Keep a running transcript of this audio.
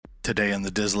Today on the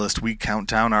Diz List, we count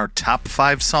down our top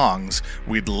 5 songs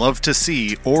we'd love to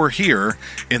see or hear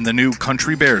in the new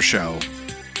Country Bears show.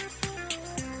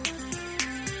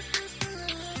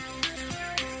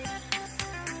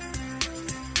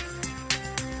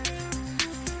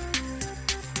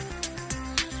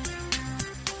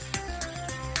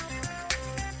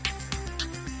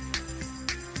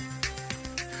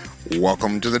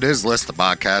 Welcome to the Diz List, the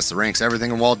podcast that ranks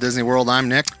everything in Walt Disney World. I'm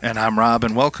Nick. And I'm Rob,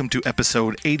 and welcome to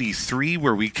episode 83,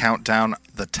 where we count down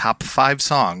the top 5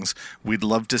 songs we'd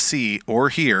love to see or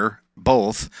hear,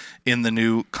 both in the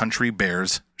new Country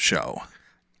Bears show.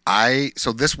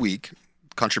 So this week,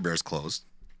 Country Bears closed,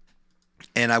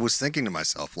 and I was thinking to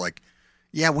myself, we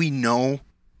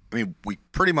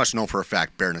pretty much know for a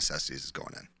fact Bare Necessities is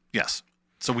going in. Yes.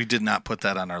 So we did not put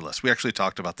that on our list. We actually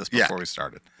talked about this before we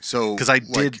started. So because I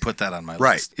did put that on my list.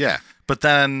 Right, yeah. But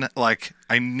then,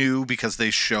 I knew because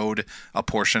they showed a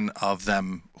portion of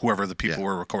them, whoever the people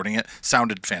were recording it,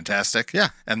 sounded fantastic. Yeah.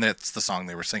 And that's the song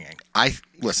they were singing. I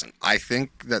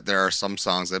think that there are some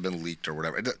songs that have been leaked or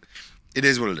whatever. It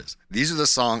is what it is. These are the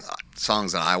songs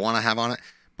that I want to have on it.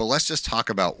 But let's just talk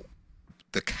about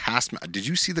the cast. Did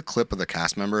you see the clip of the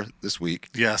cast member this week?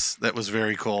 Yes, that was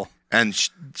very cool. And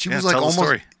she was like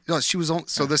almost. No, she was.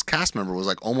 So this cast member was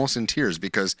like almost in tears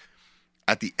because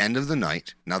at the end of the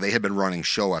night, now they had been running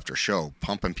show after show,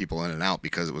 pumping people in and out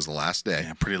because it was the last day.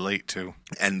 Yeah, pretty late too.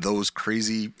 And those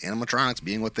crazy animatronics,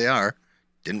 being what they are,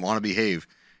 didn't want to behave.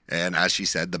 And as she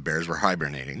said, the bears were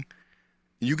hibernating.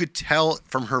 You could tell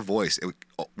from her voice it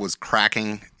was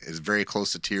cracking. It was very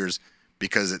close to tears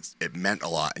because it meant a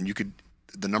lot. And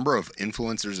the number of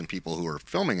influencers and people who were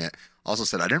filming it also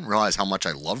said, I didn't realize how much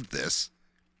I loved this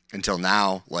until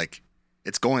now.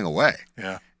 It's going away.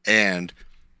 Yeah. And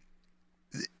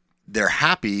they're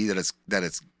happy that it's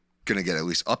going to get at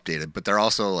least updated, but they're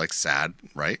also sad,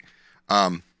 right?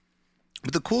 But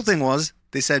the cool thing was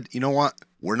they said, you know what?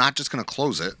 We're not just going to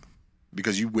close it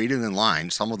because you waited in line,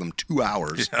 some of them 2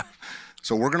 hours. Yeah.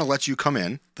 So we're going to let you come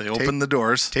in. They opened the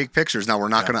doors. Take pictures. Now, we're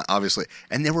not going to, obviously.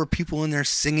 And there were people in there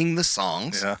singing the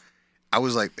songs. Yeah. I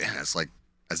was like, man, it's like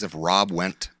as if Rob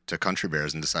went to Country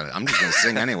Bears and decided, I'm just going to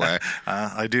sing anyway.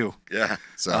 I do. Yeah.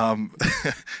 So,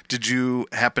 did you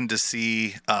happen to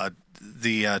see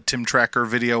the Tim Tracker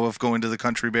video of going to the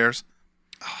Country Bears?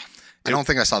 I don't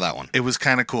think I saw that one. It was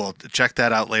kind of cool. Check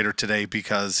that out later today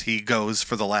because he goes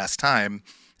for the last time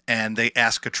and they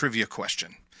ask a trivia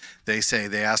question. They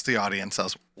ask the audience. I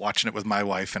was watching it with my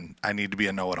wife, and I need to be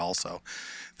a know-it-all. So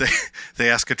they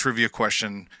ask a trivia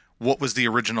question. What was the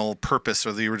original purpose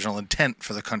or the original intent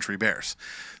for the Country Bears?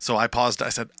 So I paused. I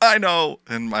said, I know.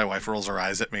 And my wife rolls her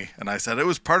eyes at me. And I said, it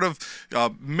was part of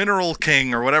Mineral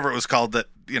King or whatever it was called that,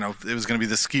 it was going to be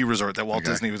the ski resort that Walt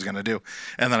Disney was going to do.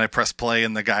 And then I pressed play,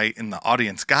 and the guy in the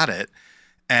audience got it.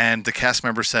 And the cast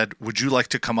member said, would you like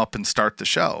to come up and start the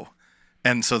show?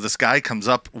 And so this guy comes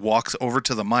up, walks over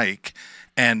to the mic,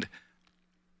 and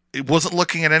it wasn't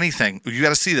looking at anything. You got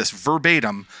to see this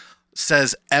verbatim.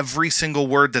 Says every single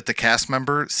word that the cast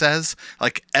member says,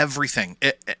 everything.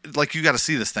 You got to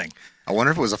see this thing. I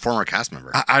wonder if it was a former cast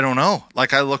member. I don't know.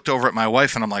 I looked over at my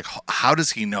wife, and I'm like, how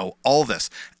does he know all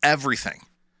this? Everything.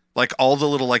 All the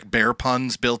little bear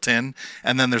puns built in,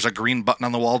 and then there's a green button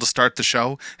on the wall to start the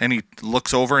show, and he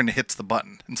looks over and hits the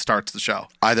button and starts the show.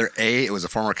 Either A, it was a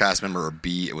former cast member, or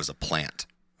B, it was a plant.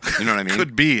 You know what I mean?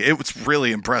 Could be. It was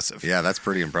really impressive. Yeah, that's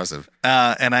pretty impressive.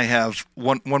 And I have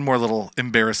one more little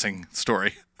embarrassing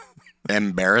story.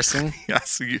 Embarrassing?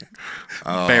 Yes.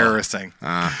 Embarrassing.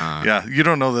 Uh-huh. Yeah, you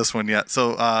don't know this one yet.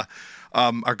 So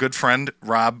our good friend,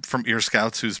 Rob from Ear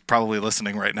Scouts, who's probably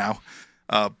listening right now,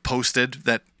 posted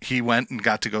that he went and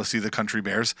got to go see the Country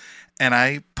Bears, and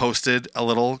I posted a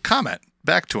little comment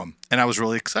back to him, and I was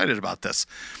really excited about this.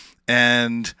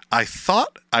 And I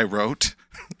thought I wrote,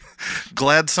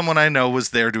 glad someone I know was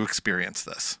there to experience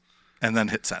this, and then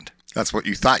hit send. That's what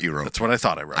you thought you wrote. That's what I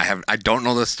thought I wrote. I don't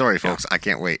know this story, folks. Yeah. I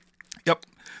can't wait. Yep.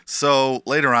 So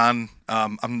later on, I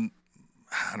don't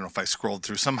know if I scrolled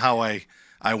through. Somehow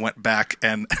I went back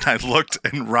and I looked,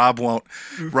 and Rob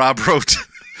wrote,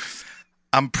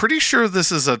 I'm pretty sure this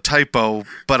is a typo,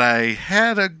 but I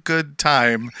had a good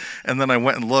time. And then I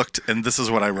went and looked, and this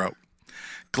is what I wrote.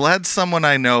 Glad someone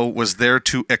I know was there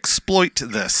to exploit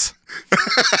this.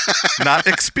 Not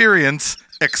experience,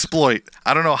 exploit.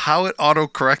 I don't know how it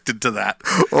auto-corrected to that.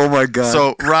 Oh, my God.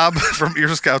 So Rob from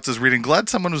Ear Scouts is reading, glad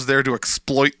someone was there to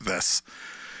exploit this.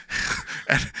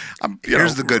 And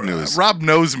here's the good news. Rob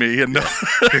knows me and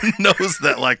knows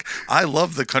that, I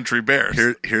love the Country Bears.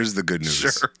 Here's the good news.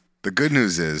 Sure. The good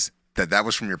news is that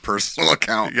was from your personal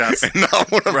account, Yes. and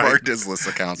not one of Right. our Diz List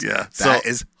accounts. Yeah. That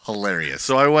is hilarious.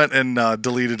 So I went and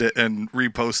deleted it and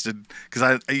reposted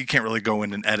because you can't really go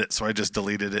in and edit. So I just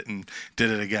deleted it and did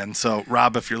it again. So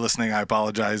Rob, if you're listening, I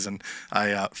apologize, and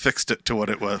I fixed it to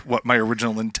what my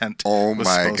original intent. Oh was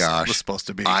my supposed, gosh, was supposed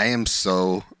to be. I am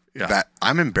so Yeah.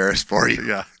 I'm embarrassed for you.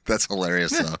 Yeah. That's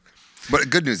hilarious though.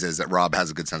 But good news is that Rob has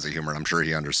a good sense of humor. I'm sure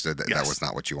he understood that that was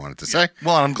not what you wanted to say.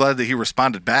 Well, I'm glad that he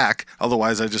responded back.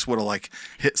 Otherwise, I just would have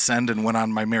hit send and went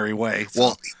on my merry way. So.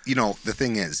 Well, the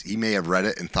thing is, he may have read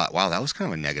it and thought, "Wow, that was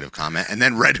kind of a negative comment," and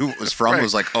then read who it was from. Right.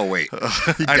 Was like, "Oh wait, he I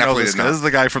know definitely this did guy. not." This is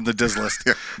the guy from the Diz List.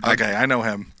 Okay, I know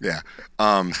him. Yeah,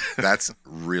 that's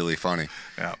really funny.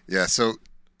 Yeah. Yeah. So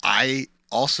I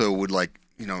also would like,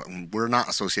 we're not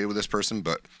associated with this person,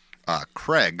 but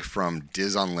Craig from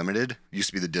Diz Unlimited, used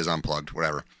to be the Diz Unplugged,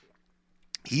 whatever.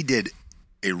 He did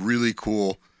a really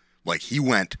cool, he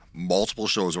went multiple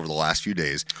shows over the last few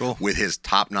days with his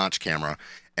top-notch camera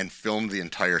and filmed the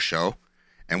entire show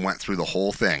and went through the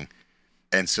whole thing.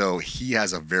 And so he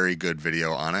has a very good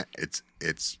video on it.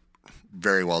 It's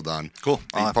very well done. Cool.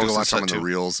 I'll He have to go posted watch some that of the too.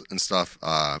 reels and stuff.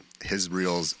 His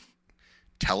reels,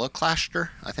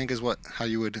 Teleclaster, I think is how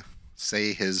you would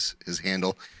say his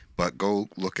handle. But go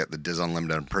look at the Diz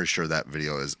Unlimited. I'm pretty sure that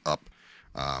video is up.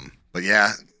 But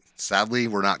yeah, sadly,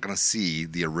 we're not going to see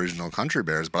the original Country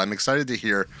Bears. But I'm excited to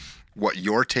hear what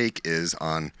your take is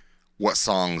on what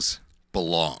songs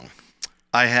belong.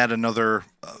 I had another.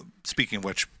 Speaking of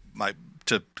which,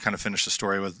 to kind of finish the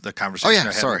story with the conversation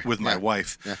I had with my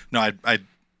wife. Yeah. No, I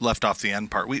left off the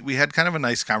end part. We had kind of a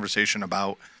nice conversation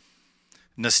about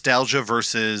nostalgia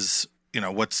versus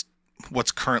what's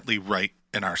currently right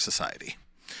in our society.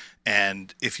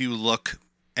 And if you look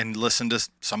and listen to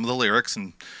some of the lyrics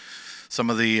and some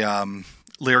of the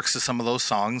lyrics to some of those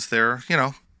songs, they're,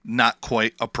 not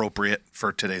quite appropriate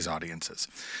for today's audiences.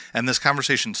 And this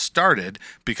conversation started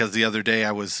because the other day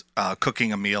I was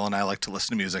cooking a meal, and I like to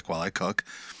listen to music while I cook.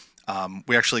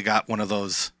 We actually got one of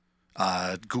those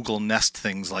Google Nest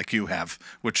things like you have,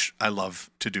 which I love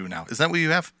to do now. Is that what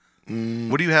you have?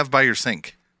 What do you have by your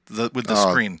sink with the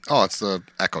screen? Oh, it's the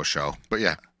Echo Show. But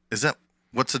yeah.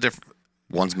 What's the difference?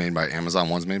 One's made by Amazon,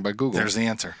 one's made by Google. There's the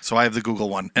answer. So I have the Google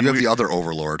one. And you have the other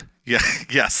Overlord. Yeah,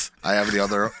 yes. I have the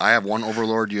other. I have one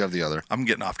Overlord, you have the other. I'm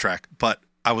getting off track. But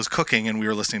I was cooking and we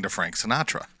were listening to Frank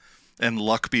Sinatra. And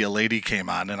Luck Be a Lady came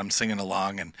on and I'm singing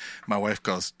along. And my wife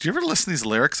goes, "Do you ever listen to these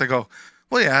lyrics?" I go,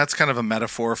 "Well, yeah, it's kind of a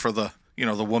metaphor for the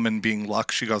woman being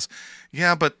luck." She goes,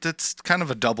 "Yeah, but it's kind of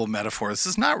a double metaphor. This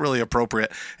is not really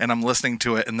appropriate." And I'm listening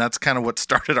to it. And that's kind of what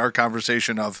started our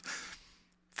conversation of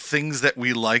things that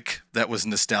we like. That was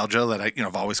nostalgia that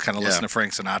I've always kind of listened to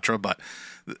Frank Sinatra, but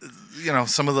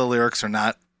some of the lyrics are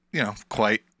not,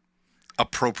 quite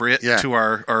appropriate to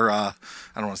our I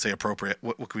don't want to say appropriate.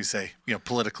 What can we say?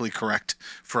 Politically correct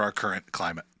for our current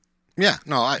climate. Yeah,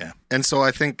 no, and so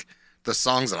I think the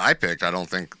songs that I picked, I don't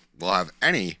think will have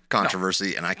any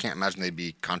controversy, and I can't imagine they'd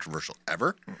be controversial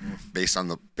ever, based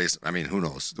on I mean, who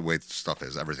knows? The way stuff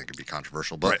is, everything could be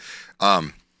controversial, but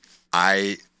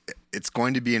it's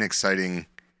going to be an exciting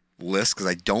list because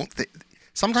I don't think.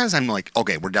 Sometimes I'm like,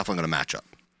 okay, we're definitely going to match up.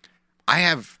 I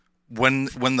have when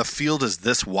the field is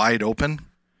this wide open,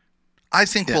 I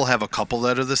think we'll have a couple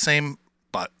that are the same,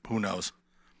 but who knows?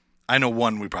 I know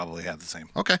one we probably have the same.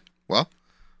 Okay, well,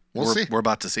 we'll see. We're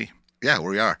about to see. Yeah,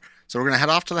 we are. So we're going to head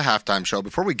off to the halftime show.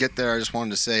 Before we get there, I just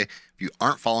wanted to say, if you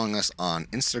aren't following us on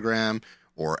Instagram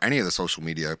or any of the social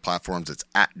media platforms, it's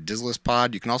at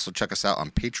DizListPod. You can also check us out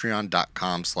on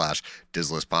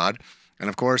patreon.com/DizListPod. And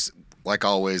of course, like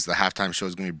always, the halftime show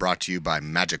is going to be brought to you by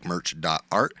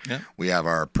magicmerch.art. Yeah. We have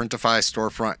our Printify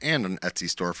storefront and an Etsy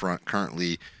storefront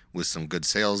currently with some good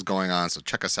sales going on. So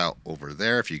check us out over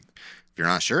there. If you're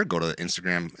not sure, go to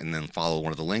Instagram and then follow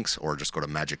one of the links, or just go to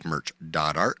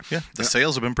magicmerch.art. Yeah, the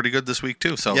sales have been pretty good this week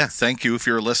too. So thank you if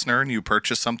you're a listener and you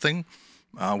purchase something.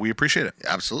 We appreciate it.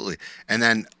 Absolutely. And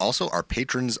then also our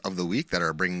patrons of the week that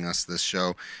are bringing us this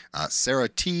show, Sarah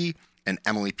T. and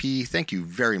Emily P. Thank you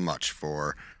very much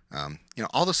for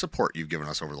all the support you've given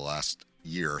us over the last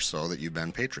year or so that you've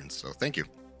been patrons. So thank you.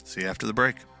 See you after the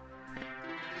break.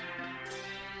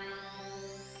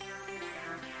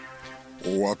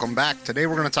 Welcome back. Today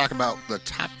we're going to talk about the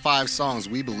top 5 songs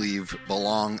we believe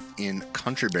belong in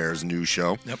Country Bears' new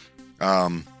show. Yep.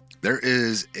 There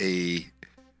is a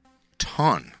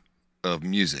ton of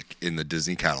music in the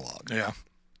Disney catalog. Yeah.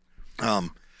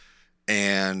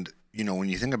 And when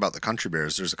you think about the Country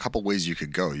Bears, there's a couple ways you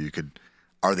could go.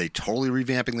 Are they totally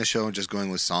revamping the show and just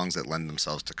going with songs that lend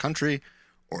themselves to country,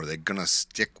 or are they going to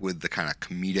stick with the kind of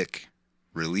comedic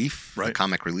relief, Right.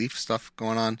 comic relief stuff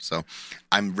going on. So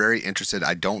I'm very interested.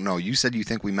 I don't know. You said you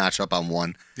think we match up on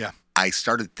one. Yeah. I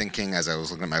started thinking as I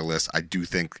was looking at my list, I do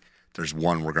think there's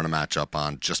one we're going to match up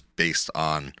on just based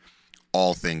on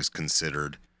all things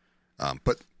considered.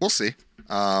 But we'll see.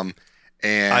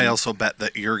 And I also bet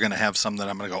that you're going to have some that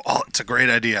I'm going to go, oh, it's a great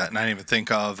idea, and I didn't even think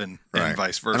of, and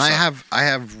vice versa. And I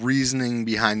have reasoning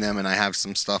behind them, and I have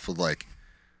some stuff with like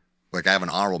I have an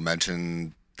honorable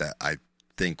mention that I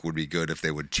think would be good if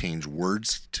they would change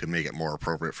words to make it more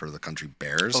appropriate for the country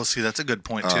bears. Oh, see, that's a good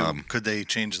point too. Could they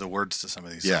change the words to some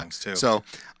of these songs too? So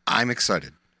I'm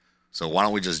excited. So why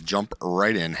don't we just jump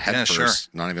right in head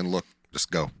first, not even look,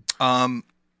 just go.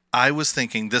 I was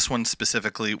thinking this one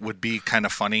specifically would be kind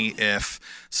of funny if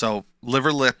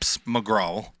Liver Lips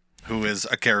McGraw, who is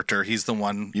a character, he's the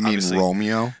one. You mean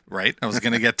Romeo? Right. I was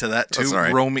going to get to that too.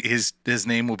 That's all right. His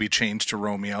name will be changed to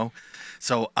Romeo.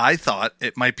 So I thought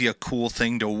it might be a cool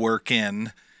thing to work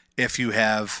in if you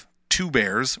have two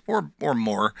bears or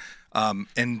more,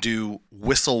 and do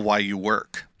Whistle While You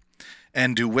Work.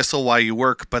 And do Whistle While You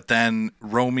Work, but then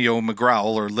Romeo McGraw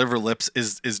or Liver Lips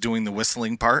is doing the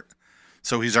whistling part.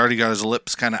 So he's already got his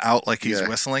lips kind of out like he's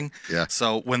whistling. Yeah.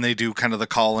 So when they do kind of the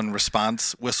call and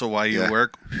response, Whistle While You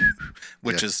Work,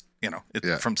 which is,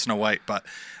 from Snow White. But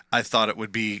I thought it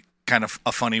would be kind of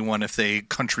a funny one if they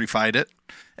countryfied it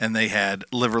and they had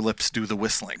Liver Lips do the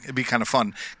whistling. It'd be kind of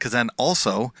fun because then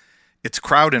also it's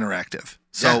crowd interactive.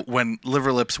 So when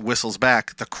Liver Lips whistles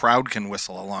back, the crowd can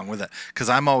whistle along with it. Because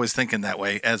I'm always thinking that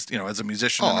way as a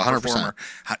musician and a 100%. performer.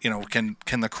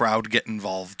 Can the crowd get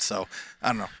involved? So I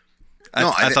don't know.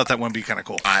 I thought that one would be kind of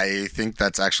cool. I think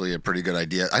that's actually a pretty good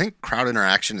idea. I think crowd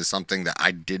interaction is something that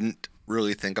I didn't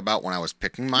really think about when I was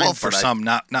picking mine. Well, for some,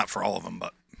 not for all of them,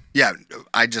 but yeah,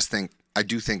 I do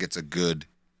think it's a good.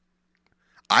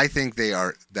 I think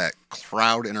that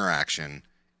crowd interaction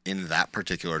in that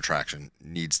particular attraction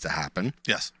needs to happen.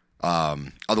 Yes.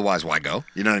 Otherwise, why go?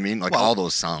 You know what I mean? Like all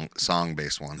those song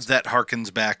based ones. That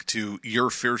harkens back to your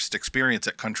first experience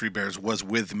at Country Bears was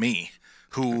with me,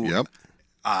 who. Yep.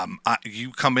 You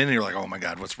come in and you're like, oh my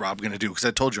God, what's Rob going to do? Because I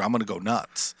told you I'm going to go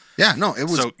nuts. Yeah, no, it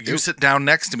was. So you sit down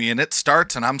next to me and it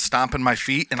starts and I'm stomping my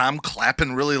feet and I'm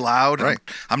clapping really loud. Right.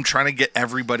 And I'm trying to get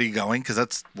everybody going because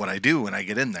that's what I do when I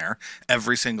get in there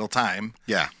every single time.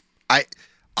 Yeah.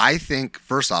 I think,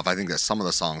 first off, I think that some of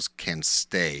the songs can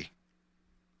stay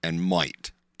and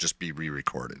might just be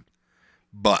re-recorded.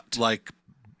 But. Like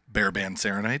Bear Band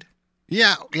Serenade?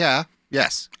 Yeah,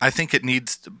 yes. I think it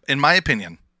needs, in my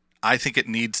opinion, I think it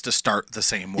needs to start the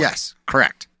same way. Yes,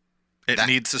 correct. It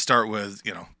needs to start with,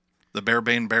 the Bear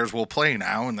Band Bears will play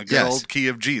now in the good old key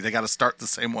of G. They got to start the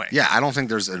same way. Yeah, I don't think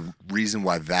there's a reason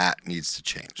why that needs to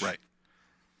change. Right.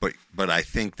 But I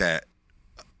think that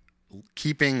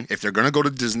if they're going to go to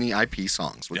Disney IP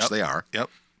songs, which they are,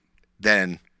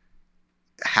 then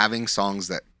having songs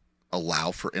that allow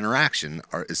for interaction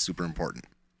is super important.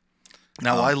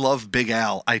 Now, I love Big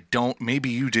Al. Maybe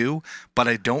you do, but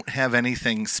I don't have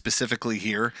anything specifically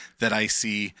here that I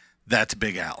see that's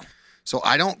Big Al. So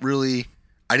I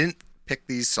didn't pick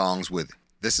these songs with,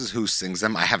 this is who sings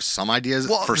them. I have some ideas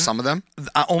for some of them.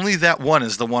 Only that one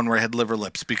is the one where I had Liver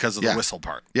Lips because of the whistle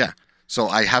part. Yeah. So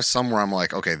I have some where I'm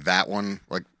like, okay, that one,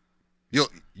 like,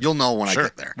 you'll know when I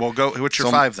get there. Well, go. What's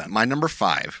your 5 then? My number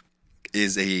 5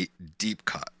 is a deep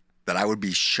cut that I would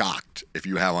be shocked if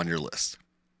you have on your list.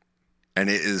 And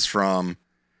it is from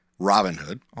Robin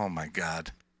Hood. Oh, my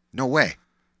God. No way.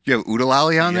 You have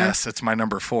Oodalali on there? Yes, it's my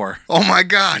number 4. Oh, my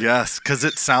God. Yes, because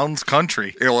it sounds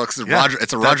country. It's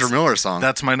a Roger Miller song.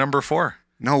 That's my number 4.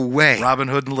 No way. Robin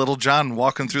Hood and Little John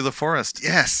walking through the forest.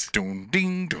 Yes. Doom,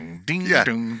 ding, doom, ding, Yeah.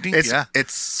 doom, ding.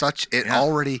 It's such,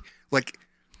 already, like...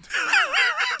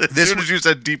 As soon as you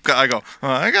said deep cut, I go,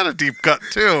 I got a deep cut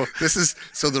too.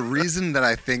 The reason that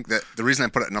I think the reason I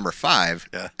put it at number 5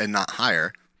 and not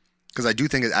higher, because I do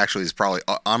think it actually is probably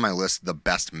on my list the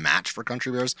best match for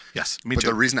Country Bears. Yes, me too.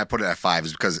 But the reason I put it at 5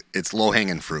 is because it's low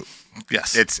hanging fruit.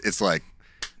 Yes, it's like,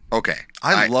 okay,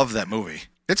 I love that movie.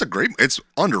 It's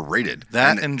underrated.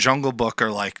 That and Jungle Book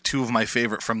are like 2 of my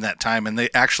favorite from that time, and they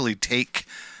actually take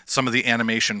some of the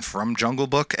animation from Jungle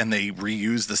Book and they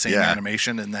reuse the same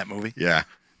animation in that movie. Yeah.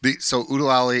 So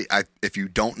Oodalali, if you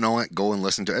don't know it, go and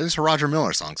listen to it. It's a Roger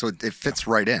Miller song, so it fits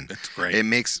right in. It's great. It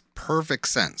makes perfect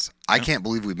sense. I can't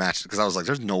believe we matched it because I was like,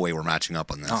 there's no way we're matching up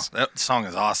on this. Oh, that song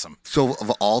is awesome. So of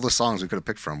all the songs we could have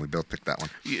picked from, we both picked that one.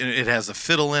 It has a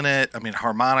fiddle in it. I mean,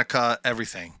 harmonica,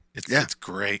 everything. It's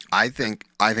great. I think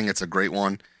it's a great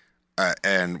one.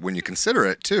 And when you consider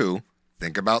it too,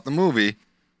 think about the movie.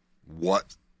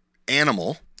 What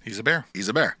animal? He's a bear. He's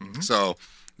a bear. Mm-hmm. So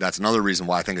that's another reason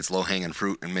why I think it's low hanging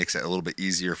fruit and makes it a little bit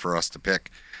easier for us to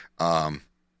pick.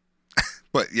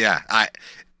 But yeah,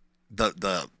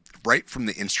 the right from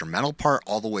the instrumental part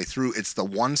all the way through, it's the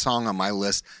one song on my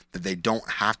list that they don't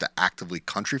have to actively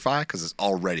countryfy because it's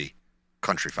already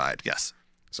countryfied. Yes.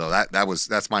 So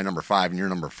that's my number 5 and your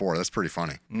number 4. That's pretty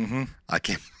funny. Mm-hmm. I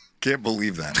can't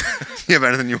believe that. You have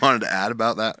anything you wanted to add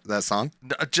about that song?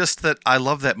 Just that I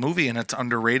love that movie, and it's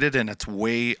underrated, and it's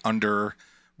way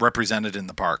underrepresented in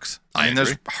the parks. I mean,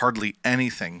 there's hardly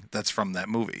anything that's from that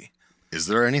movie. Is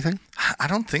there anything? I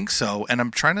don't think so. And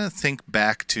I'm trying to think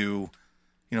back to,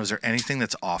 is there anything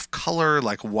that's off color?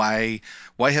 Like, why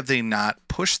have they not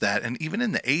pushed that? And even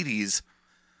in the 80s,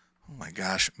 oh my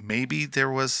gosh, maybe there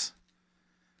was.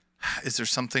 Is there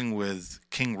something with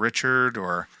King Richard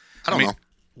or? I don't know.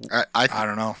 I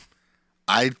don't know.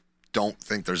 I don't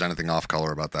think there's anything off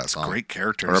color about that song. Great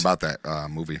characters. Or about that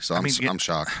movie. So I'm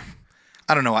shocked.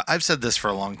 I don't know. I've said this for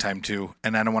a long time too,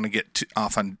 and I don't want to get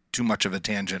off on too much of a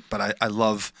tangent, but I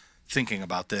love thinking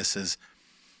about this is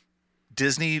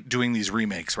Disney doing these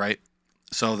remakes, right?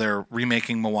 So they're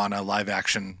remaking Moana live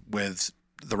action with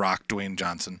The Rock, Dwayne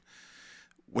Johnson,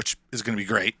 which is going to be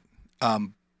great.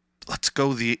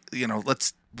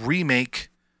 Let's remake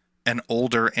an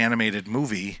older animated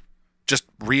movie, just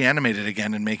reanimate it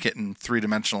again and make it in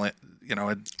 3-dimensional,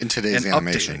 in today's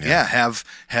animation. Yeah.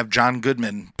 Have John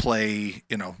Goodman play,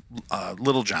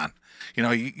 Little John.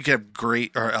 You could have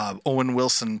great, or Owen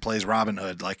Wilson plays Robin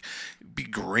Hood. Like, be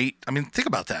great. I mean, think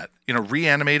about that.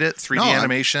 Reanimate it, 3D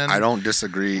animation. I don't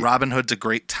disagree. Robin Hood's a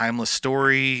great timeless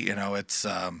story. It's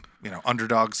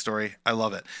underdog story. I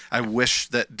love it. I wish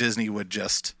that Disney would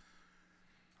just.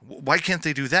 Why can't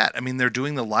they do that? I mean, they're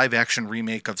doing the live action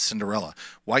remake of Cinderella.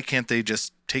 Why can't they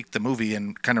just take the movie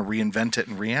and kind of reinvent it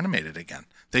and reanimate it again?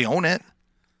 They own it.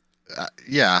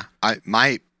 Yeah.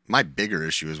 My bigger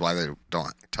issue is why they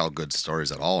don't tell good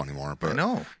stories at all anymore. But I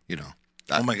know.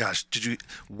 Oh my gosh.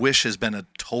 Wish has been a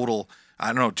total, I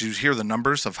don't know. Did you hear the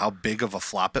numbers of how big of a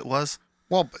flop it was?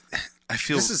 Well, but I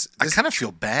kind of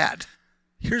feel bad.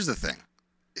 Here's the thing.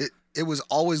 It was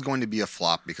always going to be a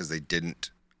flop because they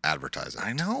didn't advertise it.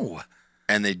 I know.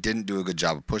 And they didn't do a good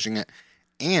job of pushing it.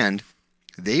 And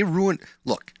they ruined.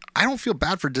 Look, I don't feel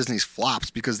bad for Disney's flops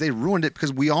because they ruined it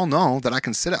because we all know that I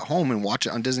can sit at home and watch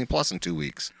it on Disney Plus in 2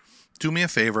 weeks. Do me a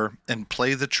favor and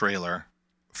play the trailer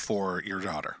for your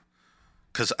daughter.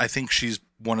 Because I think she's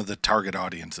one of the target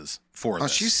audiences for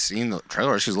this. She's seen the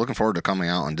trailer. She's looking forward to coming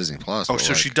out on Disney Plus. Oh,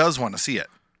 so she does want to see it.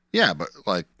 Yeah, but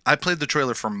I played the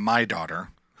trailer for my daughter,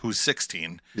 who's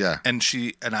 16. Yeah. And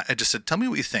I just said, tell me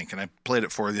what you think. And I played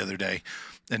it for her the other day.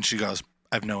 And she goes,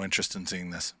 I have no interest in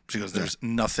seeing this. She goes, there's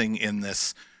nothing in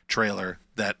this trailer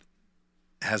that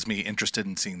has me interested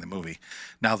in seeing the movie.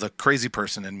 Now, the crazy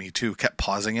person in me, too, kept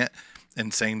pausing it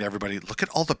and saying to everybody, look at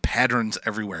all the patterns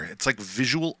everywhere. It's like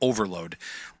visual overload.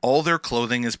 All their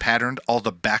clothing is patterned. All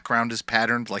the background is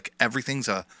patterned. Like, everything's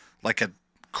a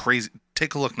crazy.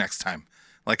 Take a look next time.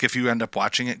 Like, if you end up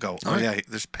watching it, go, oh, yeah,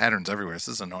 there's patterns everywhere. This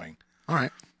is annoying. All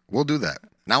right. We'll do that.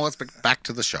 Now let's back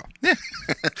to the show. Yeah.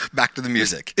 Back to the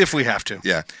music. If we have to.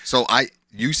 Yeah. So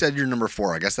you said you're number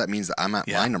 4. I guess that means that I'm at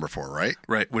my number 4, right?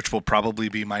 Right, which will probably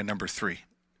be my number 3.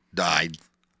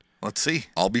 Let's see.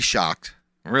 I'll be shocked.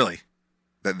 Really?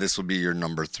 That this will be your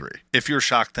number 3. If you're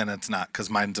shocked, then it's not, because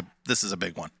this is a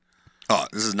big one. Oh,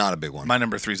 this is not a big one. My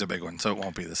number 3 is a big one, so it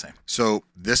won't be the same. So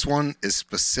this one is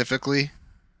specifically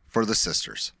for the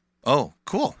sisters. Oh,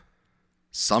 cool.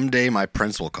 Someday My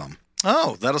Prince Will Come.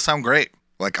 Oh, that'll sound great.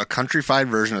 Like a countrified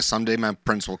version of Someday My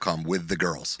Prince Will Come with the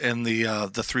girls. And the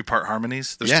 3-part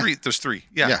harmonies. There's three.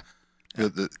 Yeah.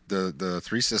 The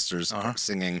 3 sisters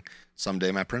singing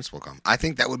Someday My Prince Will Come. I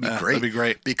think that would be great. That'd be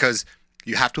great. Because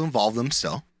you have to involve them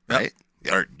still, right?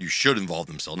 Or you should involve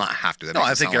them still, not have to.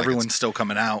 I think everyone's still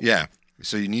coming out. Yeah.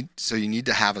 So you need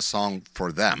to have a song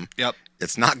for them. Yep.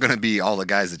 It's not going to be all the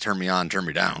guys that turn me on, turn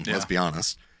me down. Yeah. Let's be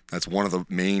honest. That's one of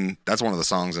the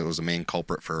songs that was the main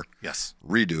culprit for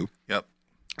Redo. Yep.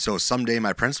 So Someday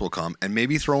My Prince Will Come, and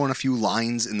maybe throw in a few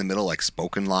lines in the middle, like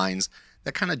spoken lines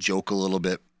that kind of joke a little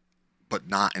bit, but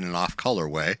not in an off-color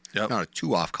way. Yep. Not a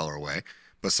too off-color way.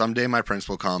 But Someday My Prince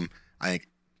Will Come, I think,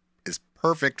 is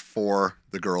perfect for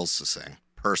the girls to sing,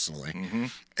 personally. Mm-hmm.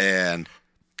 And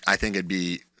I think it'd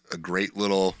be a great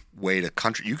little way to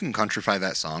you can countrify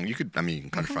that song. You can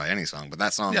countrify any song, but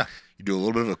that song, you do a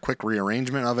little bit of a quick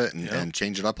rearrangement of it and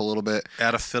change it up a little bit.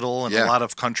 Add a fiddle, and a lot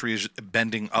of country is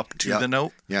bending up to the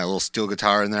note. Yeah, a little steel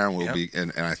guitar in there,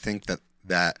 and I think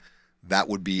that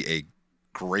would be a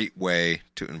great way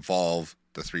to involve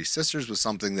the 3 sisters with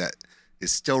something that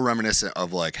is still reminiscent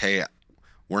of like, hey,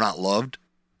 we're not loved,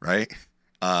 right?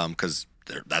 Because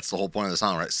That's the whole point of the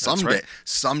song, right? right.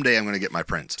 Someday I'm going to get my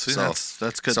Prince. See, that's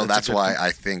good. So that's why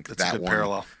I think that's a that good one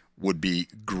parallel. would be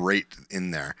great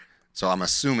in there. So I'm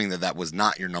assuming that was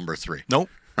not your number 3. Nope.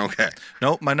 Okay.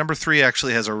 Nope. My number 3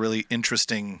 actually has a really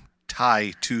interesting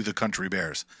tie to the Country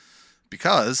Bears,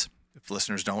 because if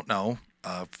listeners don't know,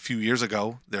 a few years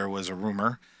ago there was a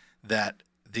rumor that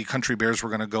the Country Bears were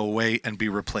going to go away and be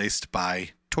replaced by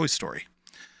Toy Story.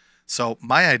 So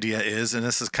my idea is, and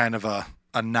this is kind of a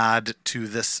nod to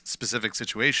this specific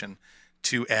situation,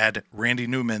 to add Randy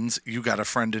Newman's "You Got a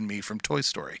Friend in Me" from Toy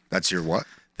Story. That's your what?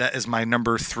 That is my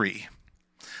number 3.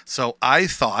 So I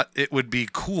thought it would be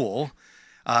cool.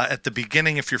 At the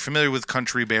beginning, if you're familiar with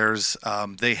Country Bears,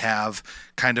 they have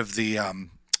kind of the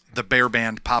bear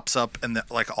band pops up, and I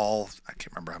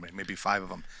can't remember how many, maybe 5 of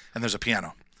them, and there's a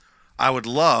piano. I would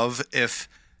love if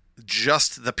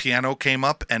just the piano came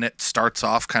up and it starts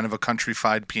off kind of a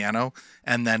countrified piano,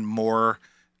 and then more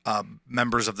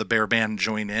members of the bear band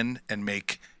join in and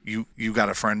make you Got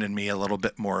a Friend in Me a little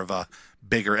bit more of a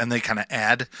bigger, and they kind of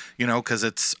add, because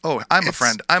it's I'm a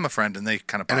friend, and they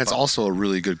kind of pop and it's up. Also a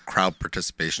really good crowd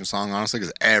participation song, honestly,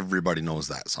 because everybody knows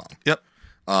that song. Yep.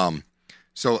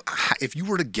 So if you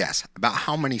were to guess about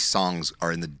how many songs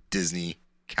are in the Disney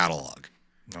catalog,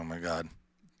 Oh my God,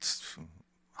 it's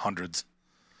hundreds.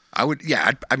 I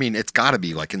mean, it's got to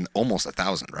be like in almost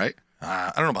 1,000, right?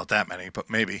 I don't know about that many, but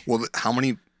maybe. Well, how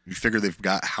many? You figure they've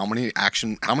got how many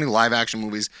live action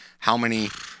movies, how many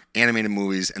animated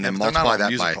movies, and then multiply that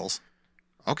musicals.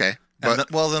 By. Okay, but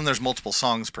then there's multiple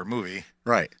songs per movie.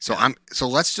 Right. So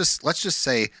let's just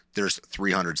say there's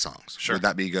 300 songs. Sure. Would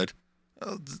that be good?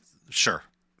 Sure.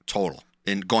 Total.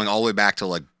 And going all the way back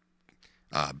to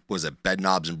was it Bed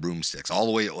Knobs and Broomsticks, all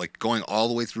the way going all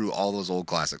the way through all those old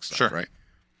classic stuff. Sure. Right.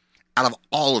 Out of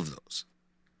all of those,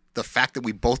 the fact that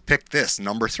we both picked this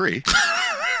number 3.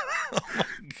 Oh my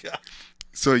God.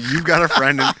 So You've Got a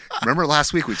Friend. Remember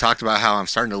last week we talked about how I'm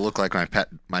starting to look like my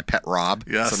pet Rob.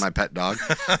 Yes. So my pet dog.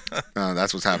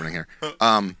 That's what's happening here.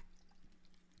 I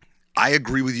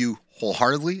agree with you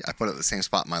wholeheartedly. I put it at the same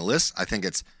spot in my list. I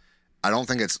don't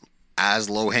think it's as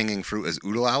low hanging fruit as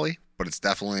Oodle Alley, but it's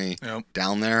definitely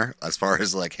down there as far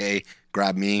as hey,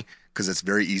 grab me, because it's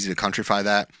very easy to countrify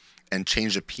that and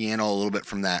change the piano a little bit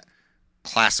from that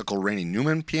classical Randy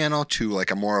Newman piano to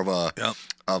a more of a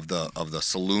of the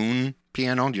saloon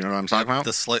piano. Do you know what I'm talking about?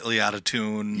 The slightly out of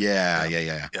tune. Yeah.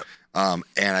 Yep.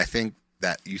 And I think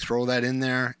that you throw that in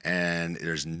there, and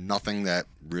there's nothing that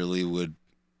really would.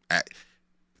 And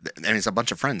it's a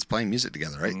bunch of friends playing music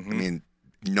together, right? Mm-hmm. I mean,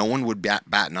 no one would bat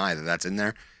an eye that that's in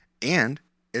there, and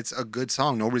it's a good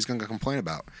song. Nobody's going to complain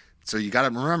about. So you got to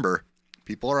remember,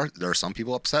 there are some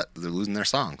people upset that they're losing their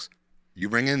songs. You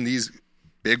bring in these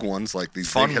big ones, like these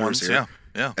fun big hitters ones, here,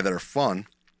 yeah, that are fun.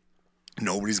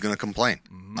 Nobody's going to complain.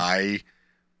 Mm-hmm. I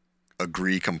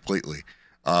agree completely.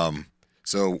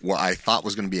 So what I thought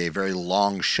was going to be a very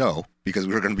long show, because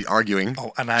we were going to be arguing,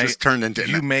 turned into...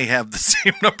 You may have the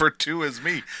same number 2 as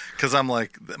me, because I'm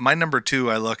like, my number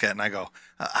 2 I look at and I go,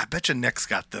 I bet you Nick's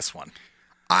got this one.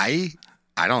 I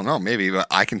don't know, maybe, but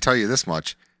I can tell you this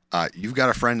much. You've Got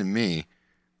a Friend in Me.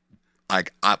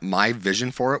 My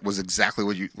vision for it was exactly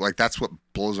what you... that's what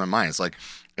blows my mind. It's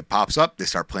it pops up, they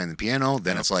start playing the piano,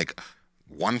 then it's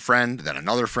one friend, then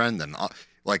another friend, then...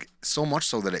 so much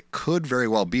so that it could very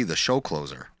well be the show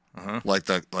closer. Uh-huh. Like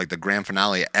the grand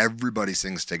finale, everybody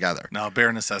sings together. No,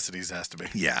 Bare Necessities has to be.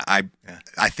 Yeah,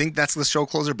 I think that's the show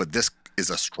closer, but this is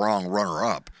a strong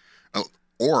runner-up.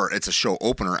 Or it's a show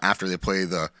opener after they play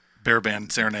the... Bear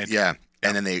Band Serenade. Yeah,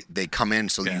 and then they come in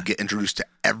so that you get introduced to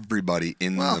everybody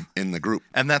in the group.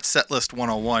 And that's set list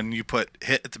 101. You put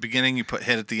hit at the beginning, you put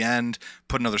hit at the end,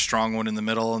 put another strong one in the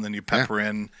middle, and then you pepper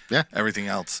in everything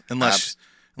else. Unless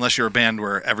you're a band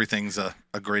where everything's a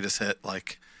greatest hit,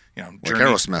 Journey,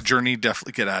 Aerosmith. Journey,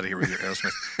 get out of here with your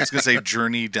Aerosmith. I was going to say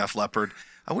Journey, Def Leppard.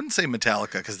 I wouldn't say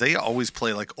Metallica, because they always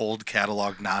play old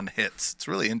catalog non-hits. It's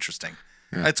really interesting.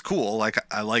 Yeah. It's cool.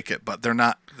 I like it, but they're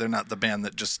not the band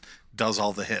that just does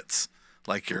all the hits.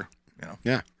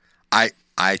 Yeah.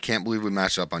 I can't believe we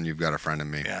matched up on You've Got a Friend in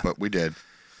Me, but we did.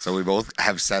 So we both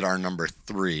have set our number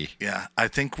 3. Yeah. I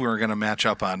think we're going to match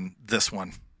up on this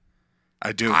one.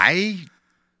 I do. I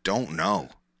don't know.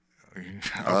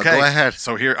 Okay. Go ahead.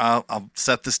 So here, I'll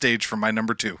set the stage for my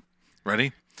number 2.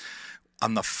 Ready?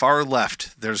 On the far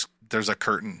left, there's a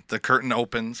curtain. The curtain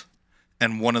opens,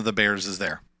 and one of the bears is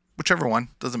there. Whichever one,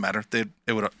 doesn't matter.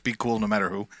 It would be cool no matter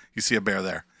who. You see a bear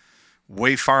there.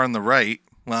 Way far on the right,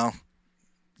 well,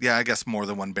 yeah, I guess more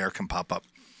than one bear can pop up.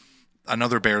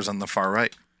 Another bear's on the far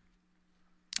right.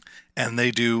 And they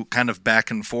do kind of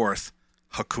back and forth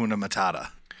Hakuna Matata.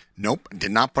 Nope,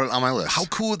 did not put it on my list. How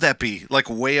cool would that be? Like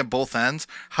way at both ends,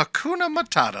 Hakuna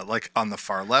Matata, like on the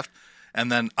far left,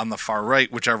 and then on the far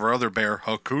right, whichever other bear,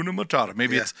 Hakuna Matata.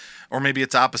 Maybe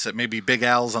it's opposite. Maybe Big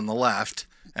Al's on the left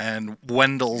and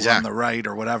Wendell's on the right,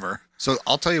 or whatever. So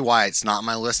I'll tell you why it's not on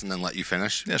my list, and then let you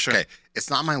finish. Yeah, sure. Okay, it's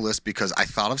not on my list because I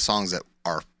thought of songs that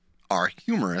are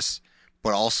humorous,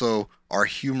 but also are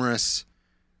humorous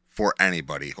for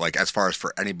anybody. Like as far as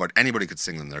for anybody could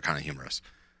sing them. They're kind of humorous.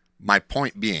 My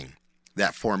point being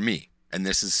that for me, and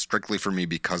this is strictly for me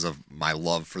because of my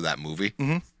love for that movie,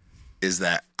 is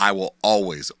that I will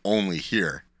always only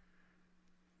hear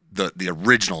the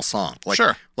original song. Like,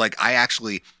 sure. Like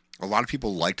a lot of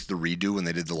people liked the redo when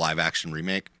they did the live action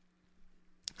remake.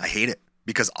 I hate it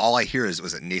because all I hear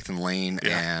was it Nathan Lane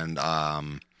and I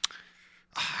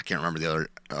can't remember the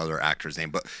other actor's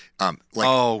name, but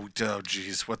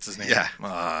geez, what's his name?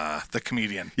 Yeah, the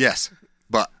comedian. Yes,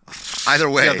 but either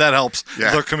way, yeah, that helps.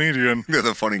 Yeah. The comedian,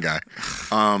 the funny guy.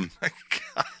 My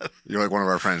God. You're like one of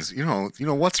our friends. You know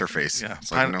what's her face? Yeah,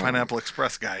 like, Pineapple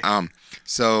Express guy.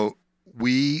 So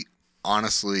we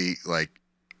honestly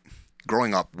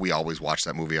growing up, we always watched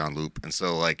that movie on loop, and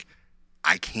so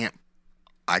I can't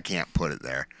put it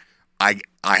there.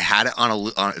 I had it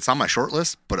on it's on my short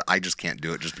list, but I just can't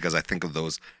do it just because I think of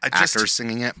those actors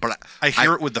singing it. But I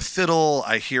hear it with the fiddle.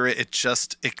 I hear it.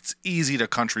 It's easy to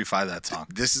countryfy that song.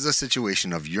 This is a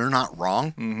situation of you're not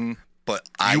wrong, but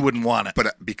you wouldn't want it.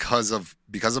 But because of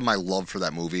my love for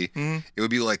that movie, it would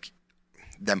be like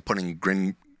them putting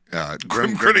Grim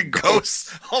Grinning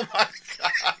Ghosts. Oh my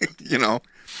God!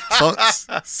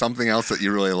 Something else that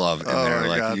you really love in there.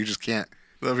 Like God. You just can't.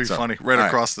 That'd be funny. Right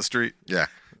across the street. Yeah.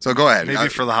 So go ahead. Maybe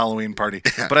for the Halloween party.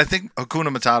 Yeah. But I think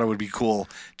Hakuna Matata would be cool.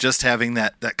 Just having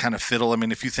that kind of fiddle. I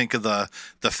mean, if you think of the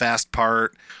fast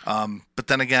part, but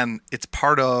then again, it's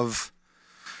part of.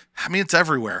 I mean, it's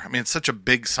everywhere. I mean, it's such a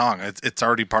big song. It's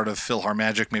already part of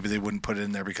PhilharMagic. Maybe they wouldn't put it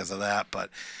in there because of that,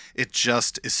 but it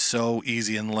just is so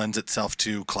easy and lends itself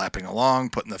to clapping along,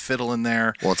 putting the fiddle in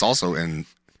there. Well, it's also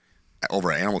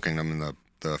over at Animal Kingdom in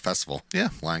the festival. Yeah,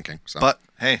 Lion King. So. But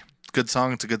hey, good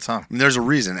song. It's a good song. And there's a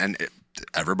reason, and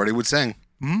everybody would sing.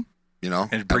 And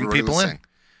bring people in.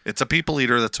 It's a people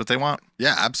eater. That's what they want.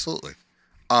 Yeah, absolutely.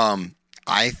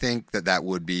 I think that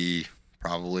would be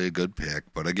probably a good pick,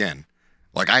 but again.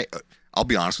 I'll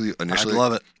be honest with you. Initially, I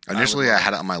love it. Initially, I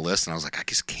had it on my list, and I was like, I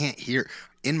just can't hear.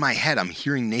 In my head, I'm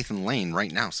hearing Nathan Lane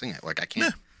right now sing it. Like I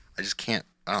can't. Yeah. I just can't.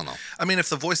 I don't know. I mean, if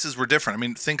the voices were different, I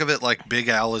mean, think of it like Big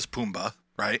Al is Pumbaa,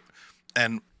 right?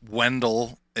 And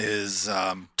Wendell is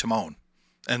Timon,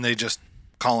 and they just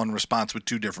call and response with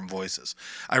two different voices.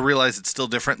 I realize it's still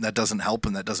different, and that doesn't help,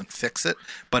 and that doesn't fix it.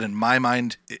 But in my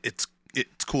mind, it's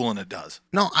cool, and it does.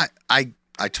 No,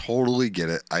 I totally get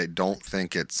it. I don't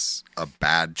think it's a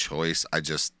bad choice.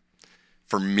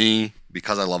 For me,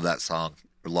 because I love that song,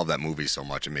 or love that movie so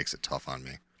much, it makes it tough on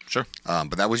me. Sure.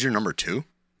 But that was your number 2?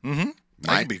 Mm-hmm.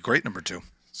 That would be great number 2.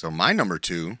 So my number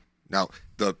 2, now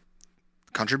the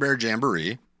Country Bear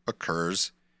Jamboree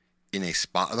occurs in a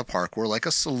spot of the park where like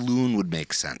a saloon would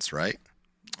make sense, right?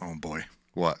 Oh boy.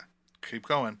 What? Keep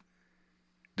going.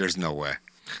 There's no way.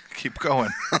 Keep going.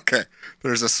 Okay.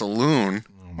 There's a saloon.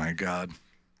 Oh my God.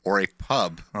 Or a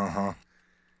pub. Uh-huh.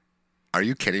 Are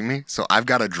you kidding me? So I've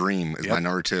Got a Dream is my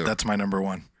number 2. That's my number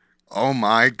 1. Oh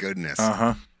my goodness.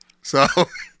 Uh-huh. So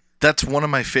that's one of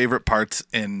my favorite parts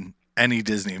in any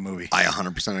Disney movie. I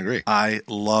 100% agree. I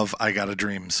love I Got a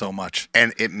Dream so much.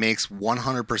 And it makes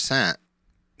 100%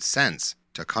 sense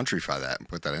to countryfy that and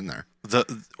put that in there.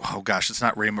 It's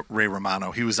not Ray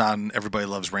Romano. He was on Everybody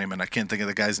Loves Raymond. I can't think of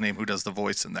the guy's name who does the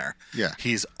voice in there. Yeah.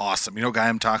 He's awesome. You know the guy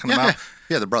I'm talking about?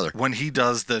 Yeah, the brother. When he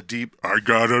does the deep, I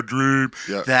got a dream,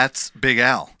 yeah. That's Big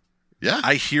Al. Yeah.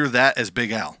 I hear that as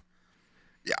Big Al.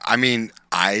 Yeah, I mean,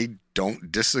 I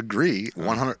don't disagree.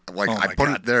 100. I put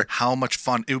it there. How much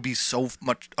fun. It would be so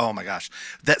much. Oh my gosh.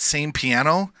 That same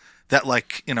piano, that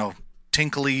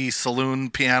tinkly saloon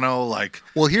piano,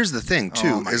 well, here's the thing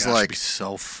too, it'd be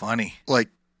so funny.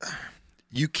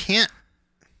 You can't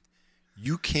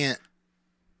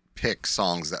pick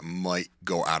songs that might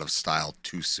go out of style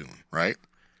too soon, right?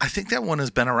 I think that one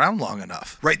has been around long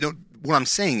enough. Right. No, what I'm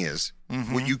saying is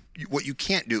what you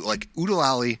can't do,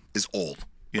 Oodalali is old,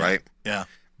 right? Yeah.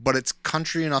 But it's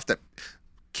country enough that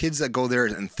kids that go there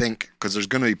and think, because there's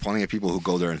going to be plenty of people who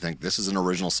go there and think this is an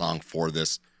original song for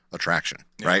this attraction,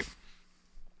 right?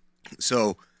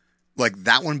 So,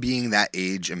 that one being that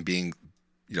age and being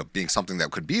something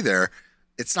that could be there,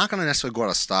 it's not going to necessarily go out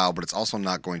of style, but it's also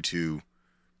not going to,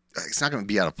 it's not going to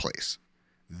be out of place.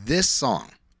 This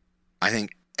song, I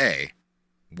think,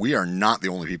 we are not the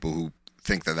only people who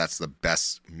think that that's the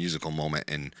best musical moment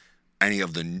in any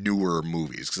of the newer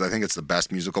movies, because I think it's the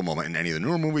best musical moment in any of the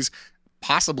newer movies,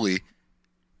 possibly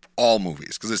all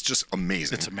movies, because it's just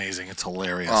amazing. It's amazing. It's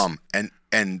hilarious.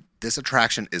 And this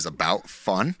attraction is about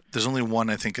fun. There's only one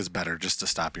I think is better, just to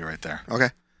stop you right there. Okay.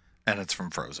 And it's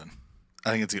from Frozen.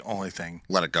 I think it's the only thing.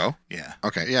 Let It Go? Yeah.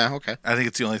 Okay. Yeah. Okay. I think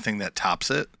it's the only thing that tops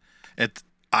it.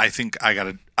 I think I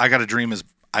Gotta Dream is,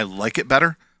 I like it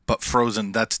better, but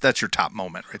Frozen, that's your top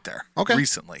moment right there. Okay.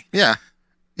 Recently. Yeah.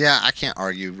 Yeah, I can't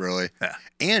argue, really. Yeah.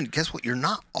 And guess what? You're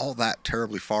not all that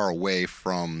terribly far away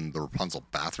from the Rapunzel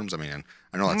bathrooms. I mean,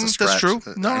 I know that's a stretch. That's true.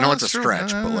 No, I know it's a that's true.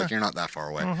 stretch, Yeah, but yeah. like you're not that far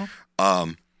away.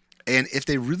 Mhm. And if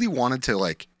they really wanted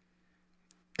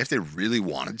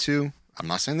to, I'm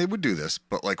not saying they would do this,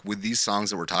 but like with these songs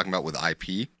that we're talking about with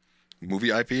IP, movie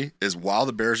IP, is while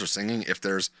the Bears are singing, if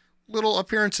there's little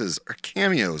appearances or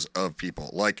cameos of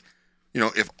people, like,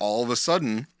 if all of a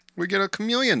sudden we get a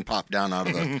chameleon pop down out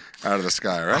of the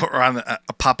sky, right? Or on a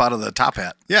pop out of the top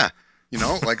hat. Yeah.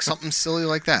 Like something silly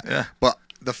like that. Yeah. But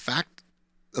the fact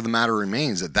of the matter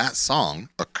remains that song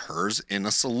occurs in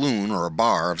a saloon or a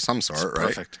bar of some sort, right?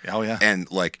 Perfect. Oh, yeah. And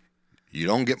like, you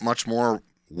don't get much more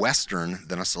Western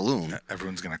than a saloon.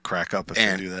 Everyone's going to crack up if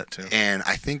they do that, too. And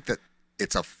I think that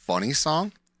it's a funny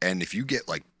song. And if you get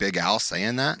like Big Al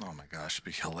saying that, Oh, my gosh. It'd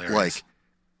be hilarious. like,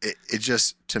 it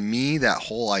just, to me, the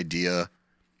whole idea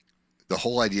of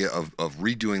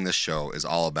redoing this show is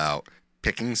all about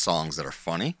picking songs that are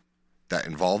funny, that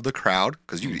involve the crowd,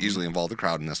 because you could easily involve the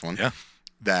crowd in this one. Yeah.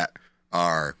 That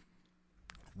are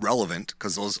relevant,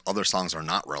 because those other songs are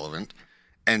not relevant,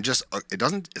 and just it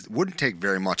wouldn't take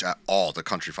very much at all to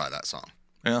countrify that song.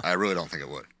 Yeah. I really don't think it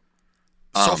would.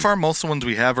 So far, most of the ones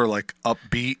we have are like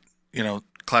upbeat,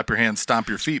 clap your hands, stomp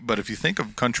your feet. But if you think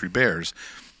of Country Bears,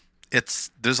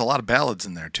 there's a lot of ballads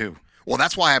in there too. Well,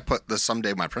 that's why I put the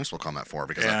 "Someday My Prince Will Come" at 4,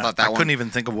 because I thought that I couldn't even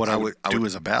think of what I would do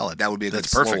as a ballad. That would be a good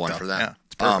That's slow perfect, one though. for that. Yeah,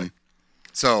 it's perfect.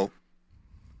 So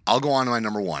I'll go on to my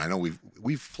number 1. I know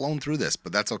we've flown through this,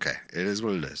 but that's okay. It is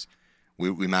what it is.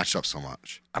 We matched up so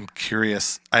much. I'm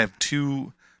curious. I have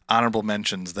 2 honorable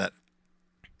mentions that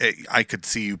I could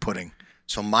see you putting.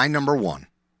 So my number 1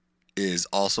 is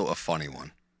also a funny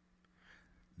one.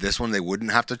 This one, they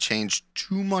wouldn't have to change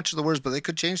too much of the words, but they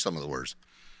could change some of the words.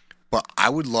 But I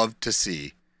would love to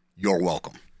see "You're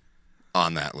Welcome"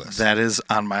 on that list. That is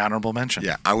on my honorable mention.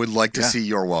 Yeah, I would like to see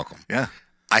 "You're Welcome." Yeah.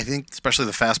 I think, Especially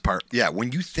the fast part. yeah,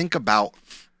 when you think about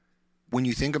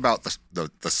the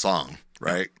song,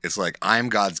 right? It's like, I'm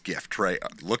God's gift, right?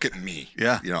 Look at me.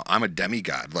 Yeah. I'm a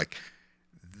demigod. Like,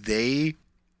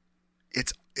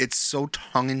 it's so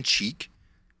tongue in cheek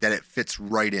that it fits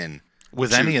right in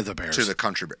With any of the Bears. to the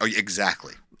Country Bear. Oh,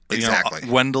 exactly. Exactly.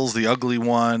 Wendell's the ugly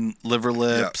one, Liver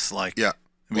Lips. Yeah. It'd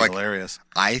be Like, hilarious.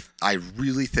 I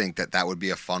really think that would be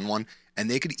a fun one, and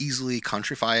they could easily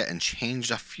countrify it and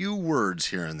change a few words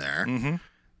here and there. Mm-hmm.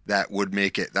 That would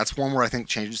make it. That's one where I think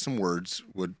changing some words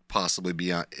would possibly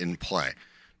be in play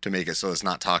to make it so it's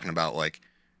not talking about like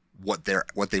what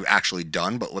they've actually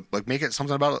done, but like make it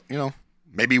something about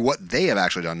maybe what they have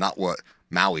actually done, not what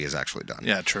Maui has actually done.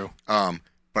 Yeah, true.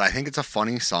 But I think it's a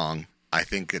funny song. I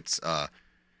think it's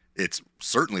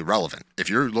certainly relevant if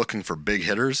you're looking for big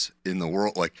hitters in the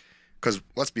world. Like, because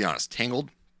let's be honest, Tangled,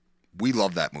 we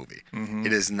love that movie. Mm-hmm.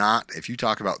 It is not. If you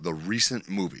talk about the recent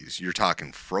movies, you're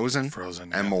talking Frozen,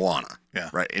 and Moana. Yeah.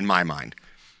 Right. In my mind.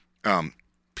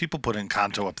 People put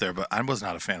Encanto up there, but I was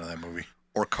not a fan of that movie.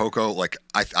 Or Coco. Like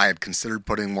I had considered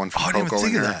putting one from I didn't Coco even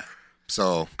think in of there. that.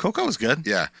 So Coco was good.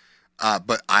 yeah,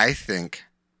 but I think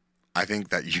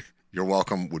that You're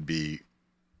Welcome would be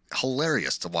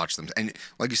hilarious to watch them. And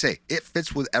like you say, it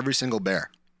fits with every single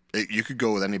bear. You could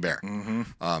go with any bear.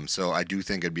 Mm-hmm. So I do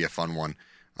think it'd be a fun one.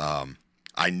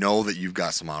 I know that you've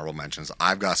got some honorable mentions.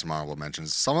 I've got some honorable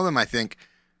mentions. Some of them I think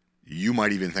you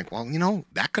might even think, well,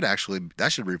 that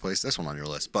should replace this one on your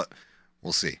list. But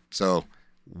we'll see. So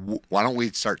why don't we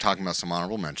start talking about some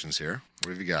honorable mentions here?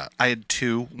 What have you got? I had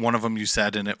 2. One of them you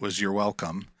said, and it was You're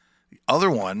Welcome. The other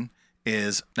one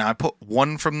is, now I put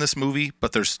one from this movie,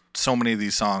 but there's so many of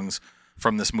these songs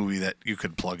from this movie that you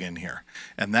could plug in here.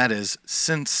 And that is,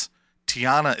 since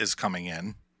Tiana is coming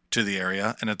in to the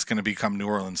area and it's going to become New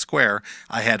Orleans Square,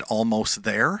 I had Almost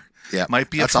There. Yeah, Might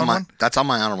be a fun one. That's on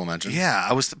my honorable mention.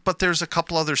 Yeah, but there's a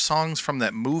couple other songs from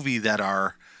that movie that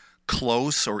are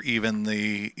close, or even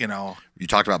You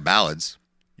talked about ballads.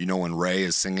 When Ray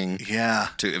is singing to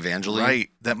Evangeline. Right.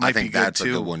 That might be good, that's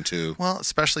too. a good one too. Well,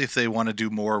 especially if they want to do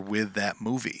more with that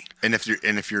movie. And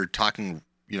if you're talking,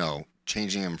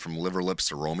 changing him from Liver Lips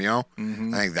to Romeo,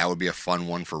 Mm-hmm. I think that would be a fun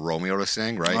one for Romeo to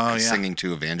sing, right? Oh, yeah. Singing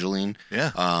to Evangeline.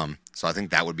 Yeah. So I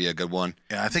think that would be a good one.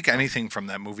 Yeah, I think anything from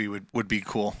that movie would be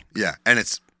cool. Yeah, and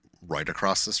it's right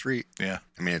across the street. Yeah.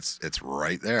 I mean, it's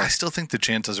right there. I still think the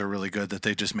chances are really good that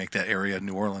they just make that area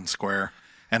New Orleans Square.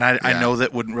 And I know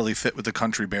that wouldn't really fit with the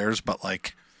Country Bears, but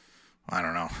like, I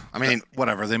don't know. I mean,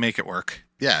 whatever, they make it work.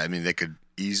 Yeah, I mean, they could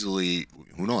easily.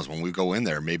 Who knows? When we go in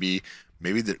there, maybe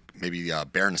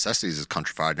Bare Necessities is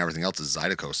countrified and everything else is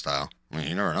Zydeco style. I mean,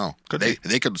 you never know.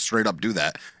 They could straight up do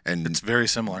that, and it's very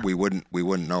similar. We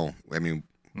wouldn't know. I mean,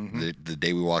 the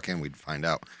day we walk in, we'd find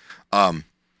out.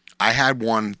 I had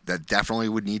one that definitely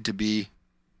would need to be.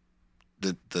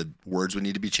 The words would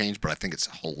need to be changed, but I think it's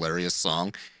a hilarious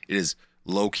song. It is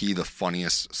low key the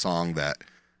funniest song that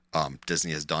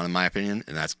Disney has done, in my opinion,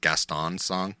 and that's Gaston's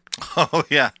song. Oh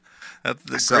yeah,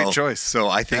 that's a great choice. So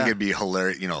I think it'd be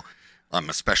hilarious. You know, I'm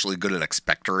especially good at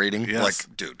expectorating. Yes.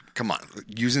 Like, dude, come on,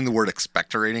 using the word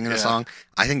expectorating in a song.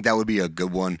 I think that would be a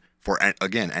good one for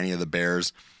again any of the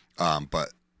Bears. But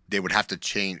they would have to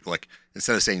change. Like,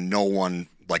 instead of saying no one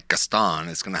like Gaston,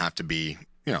 it's going to have to be,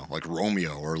 you know, like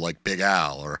Romeo or like Big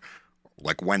Al or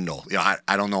like Wendell. You know,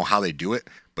 I don't know how they do it,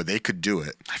 but they could do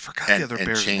it. I forgot the other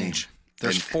Bears change.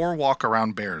 There's 4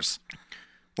 walk-around Bears.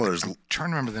 Well, there's I'm trying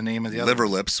to remember the name of the other. Liver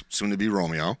Lips, soon to be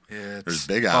Romeo. There's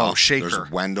Big Al. Oh, Shaker.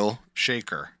 There's Wendell.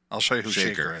 Shaker. I'll show you who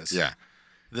Shaker is. Yeah.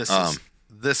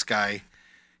 This guy.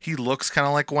 He looks kind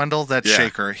of like Wendell. That's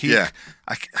Shaker.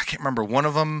 I can't remember. One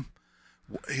of them,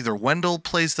 either Wendell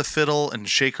plays the fiddle and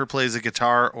Shaker plays the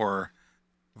guitar, or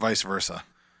vice versa.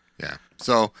 Yeah.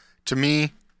 So to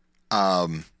me,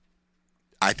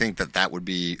 I think that would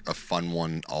be a fun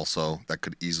one also that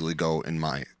could easily go in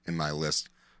my list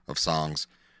of songs.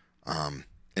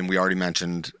 And we already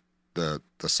mentioned the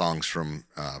songs from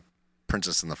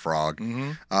Princess and the Frog.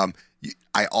 Mm-hmm.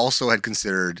 I also had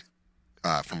considered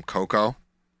from Coco,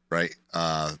 right?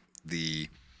 The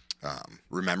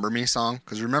Remember Me song,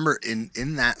 because remember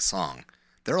in that song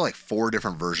there are like 4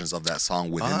 different versions of that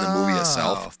song within the movie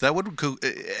itself. That would,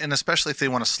 and especially if they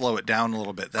want to slow it down a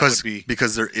little bit, that would be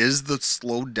because there is the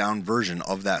slowed down version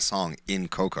of that song in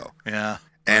Coco. Yeah.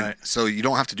 And so you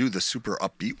don't have to do the super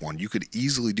upbeat one. You could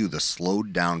easily do the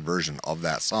slowed down version of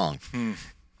that song.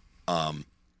 And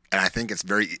I think it's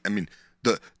I mean,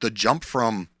 the jump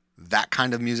from that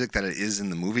kind of music that it is in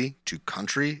the movie to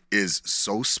country is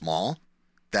so small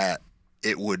that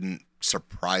it wouldn't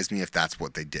surprise me if that's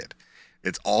what they did.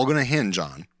 It's all going to hinge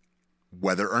on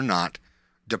whether or not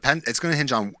it's going to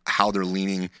hinge on how they're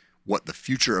leaning, what the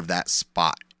future of that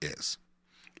spot is.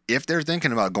 If they're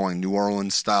thinking about going New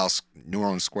Orleans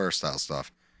Square style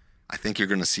stuff, I think you're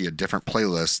going to see a different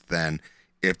playlist than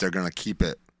if they're going to keep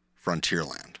it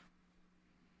Frontierland.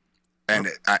 And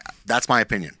that's my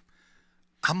opinion.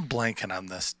 I'm blanking on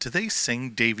this. Do they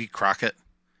sing Davy Crockett?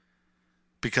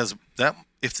 Because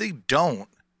if they don't,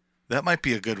 that might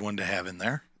be a good one to have in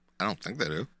there. I don't think they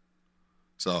do.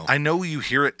 So I know you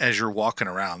hear it as you're walking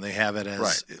around. They have it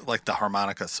as like the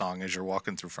harmonica song as you're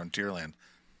walking through Frontierland.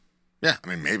 Yeah, I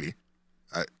mean, maybe.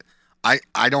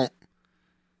 I don't.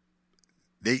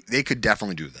 They could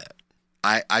definitely do that.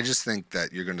 I just think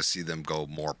that you're going to see them go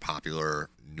more popular,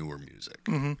 newer music.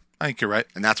 Mm-hmm. I think you're right,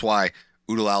 and that's why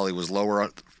Oodle Alley was lower.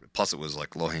 Plus, it was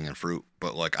like low hanging fruit.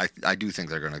 But like, I do think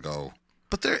they're going to go.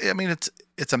 But I mean,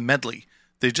 it's a medley.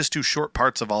 They just do short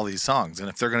parts of all these songs, and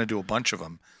if they're going to do a bunch of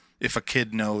them, if a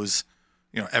kid knows,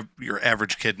 you know, your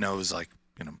average kid knows like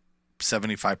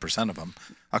 75% of them,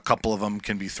 a couple of them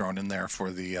can be thrown in there for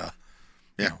the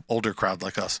older crowd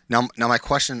like us. Now my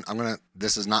question,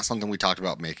 this is not something we talked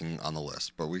about making on the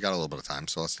list, but we got a little bit of time,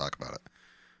 so let's talk about it.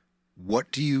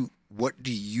 What do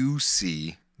you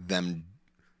see them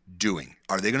doing?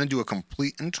 Are they going to do a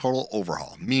complete and total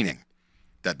overhaul, meaning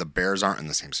that the Bears aren't in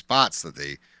the same spots, that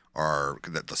the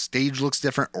stage looks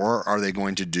different, or are they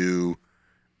going to do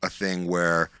a thing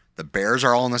where the Bears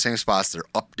are all in the same spots, they're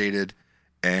updated,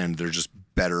 and they're just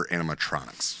better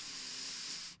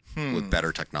animatronics with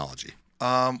better technology?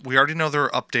 We already know they're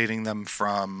updating them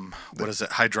from,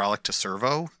 hydraulic to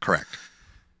servo? Correct.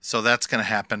 So that's going to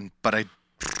happen, but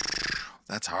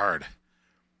that's hard.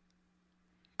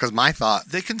 Because my thought...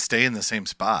 They can stay in the same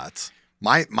spots.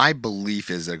 My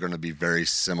belief is they're going to be very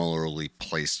similarly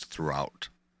placed throughout.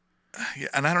 Yeah,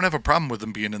 and I don't have a problem with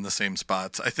them being in the same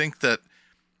spots. I think that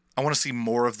I want to see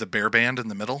more of the Bear Band in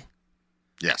the middle.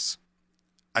 Yes.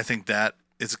 I think that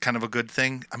is kind of a good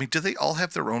thing. I mean, do they all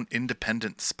have their own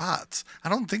independent spots? I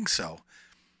don't think so.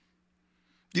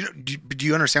 Do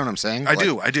you understand what I'm saying? I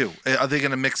do. Are they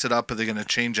going to mix it up? Are they going to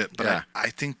change it? But yeah.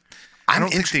 I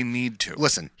don't think they need to.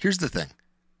 Listen, here's the thing.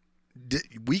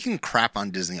 We can crap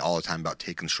on Disney all the time about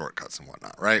taking shortcuts and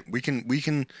whatnot, right? We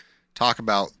can talk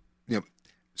about,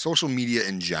 social media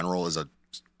in general is a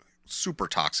super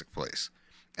toxic place.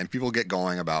 and people get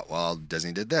going about, well,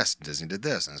 Disney did this, and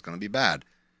it's going to be bad.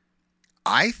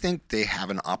 I think they have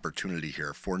an opportunity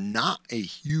here for not a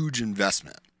huge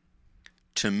investment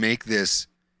to make this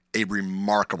a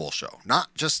remarkable show.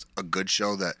 Not just a good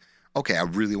show that, okay, I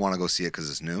really want to go see it because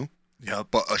it's new. Yep.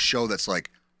 But a show that's like,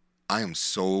 I am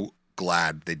so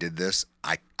glad they did this.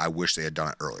 I wish they had done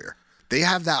it earlier. They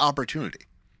have that opportunity.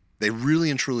 They really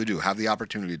and truly do have the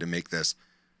opportunity to make this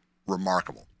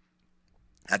remarkable.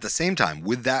 At the same time,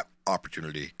 with that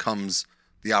opportunity comes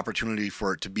the opportunity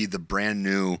for it to be the brand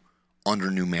new under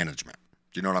new management.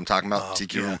 Do you know what I'm talking about?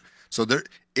 TQ. Yeah. So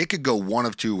it could go one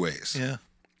of two ways. Yeah.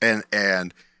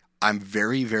 And I'm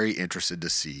very, very interested to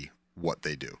see what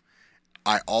they do.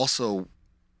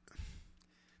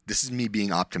 This is me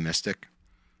being optimistic.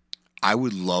 I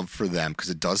would love for them, because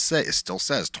it still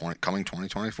says coming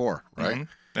 2024, right? Mm-hmm.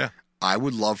 Yeah. I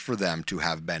would love for them to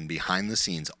have been behind the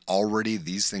scenes already.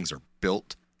 These things are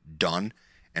built, done,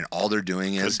 and all they're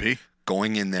doing is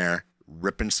going in there,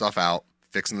 ripping stuff out,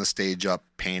 fixing the stage up,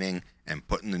 painting, and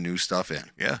putting the new stuff in.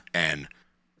 Yeah. And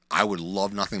I would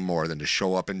love nothing more than to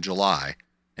show up in July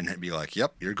and be like,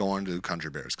 yep, you're going to Country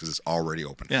Bears because it's already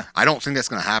open. Yeah. I don't think that's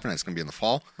going to happen. It's going to be in the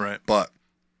fall. Right. But,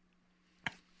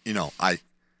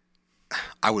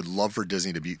 I would love for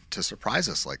Disney to surprise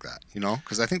us like that,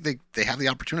 because I think they have the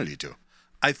opportunity to.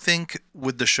 I think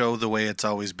with the show the way it's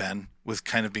always been, with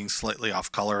kind of being slightly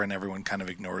off color and everyone kind of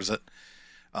ignores it,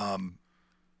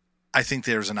 I think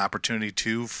there's an opportunity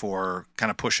too for kind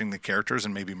of pushing the characters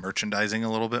and maybe merchandising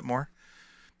a little bit more.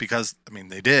 Because,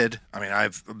 they did. I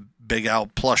have a Big Al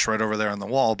plush right over there on the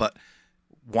wall, but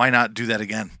why not do that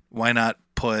again? Why not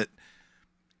put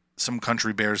some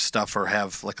Country Bears stuff or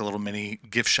have like a little mini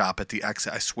gift shop at the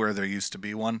exit? I swear there used to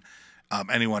be one.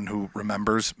 Anyone who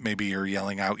remembers, maybe you're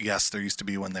yelling out, yes, there used to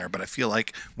be one there. But I feel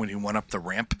like when you went up the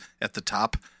ramp at the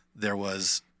top, there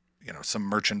was, some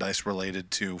merchandise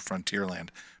related to Frontierland.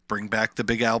 Bring back the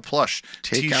Big Al plush,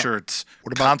 T-shirts,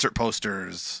 concert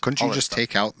posters. Couldn't you just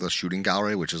take out the shooting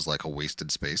gallery, which is like a wasted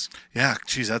space? Yeah,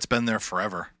 geez, that's been there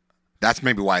forever. That's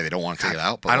maybe why they don't want to take it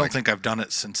out. But I don't think I've done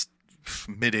it since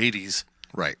mid-'80s.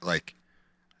 Right. Like,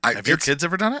 have your kids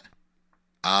ever done it?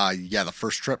 Yeah, the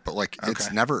first trip, but it's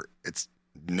never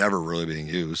really being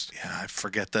used. Yeah, I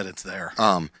forget that it's there.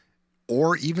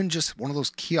 Or even just one of those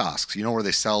kiosks, where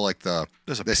they sell like the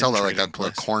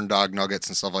corn dog nuggets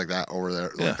and stuff like that over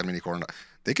there, like the mini corn dog.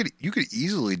 You could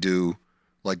easily do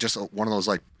like just one of those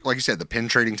like you said, the pin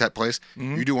trading type place.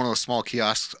 Mm-hmm. You do one of those small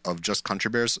kiosks of just Country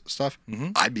Bears stuff. Mm-hmm.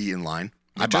 I'd be in line.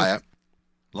 I'd buy it.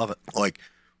 Love it.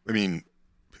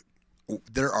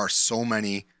 There are so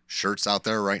many shirts out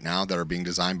there right now that are being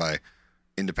designed by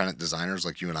independent designers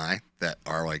like you and I that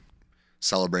are like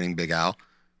celebrating Big Al.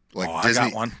 Like Disney, I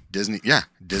got one.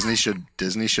 Disney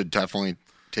should definitely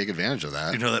take advantage of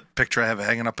that. You know that picture I have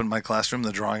hanging up in my classroom,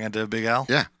 the drawing I did of Big Al?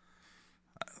 Yeah.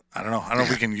 I don't know. I don't know if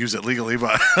we can use it legally,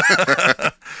 but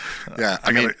yeah,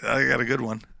 I got a good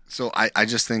one. So I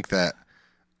just think that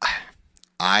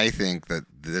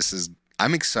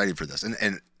I'm excited for this,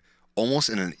 and almost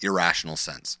in an irrational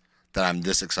sense that I'm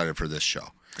this excited for this show.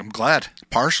 I'm glad.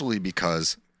 Partially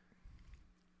because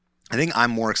I think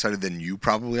I'm more excited than you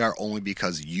probably are, only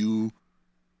because you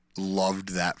loved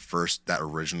that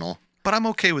original. But I'm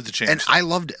okay with the change. And I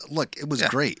loved it. Look, it was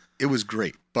great. It was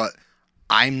great. But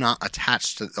I'm not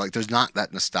attached to, there's not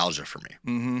that nostalgia for me.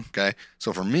 Mm-hmm. Okay?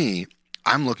 So for me,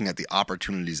 I'm looking at the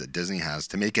opportunities that Disney has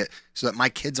to make it so that my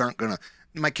kids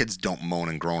don't moan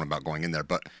and groan about going in there,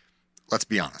 but let's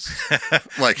be honest.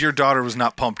 Your daughter was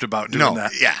not pumped about doing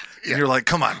that. Yeah. And you're like,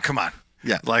 come on.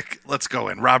 Yeah. Let's go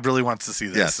in. Rob really wants to see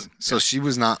this. Yes. So she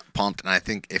was not pumped, and I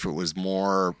think if it was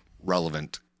more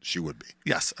relevant, she would be.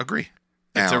 Yes, agree.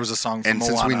 If there was a song from and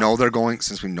Moana. since we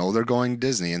know they're going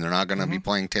Disney, and they're not going to be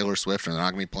playing Taylor Swift, and they're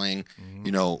not going to be playing,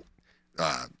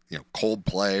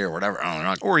 Coldplay or whatever. I don't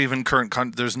know. Or even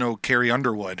current. There's no Carrie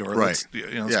Underwood, or let's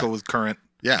go with current.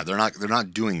 Yeah, they're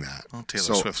not doing that. Well,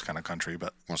 Taylor Swift's kind of country,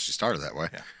 but she started that way.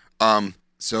 Yeah.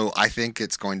 So I think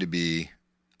it's going to be.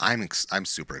 I'm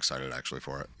super excited actually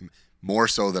for it, more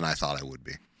so than I thought I would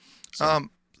be. So.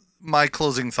 My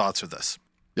closing thoughts are this.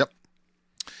 Yep.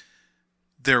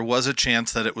 There was a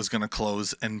chance that it was going to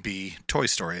close and be Toy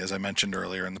Story, as I mentioned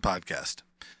earlier in the podcast.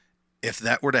 If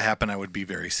that were to happen, I would be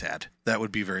very sad. That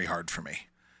would be very hard for me.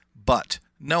 But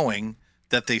knowing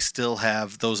that they still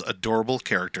have those adorable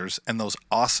characters and those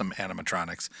awesome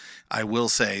animatronics, I will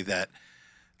say that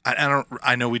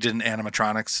I know we did an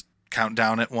animatronics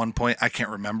countdown at one point. I can't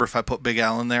remember if I put Big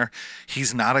Al in there.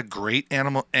 He's not a great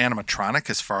animatronic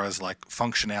as far as like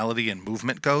functionality and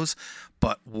movement goes,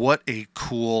 but what a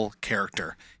cool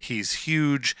character. He's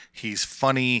huge. He's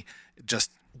funny.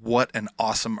 Just what an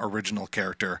awesome original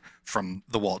character from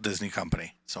the Walt Disney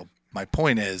Company. So my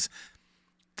point is,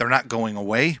 they're not going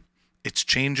away. It's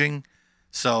changing.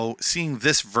 So seeing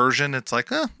this version, it's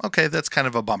like, okay, that's kind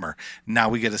of a bummer. Now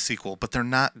we get a sequel, but they're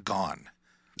not gone.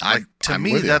 To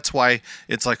me, that's why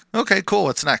it's like, okay, cool.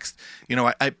 What's next? You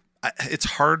know, I it's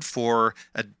hard for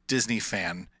a Disney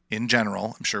fan in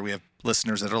general. I'm sure we have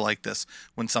listeners that are like this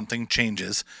when something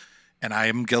changes, and I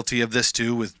am guilty of this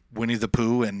too with Winnie the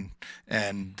Pooh and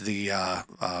the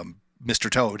Mr.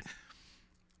 Toad.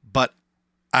 But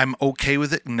I'm okay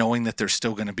with it, knowing that they're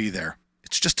still going to be there.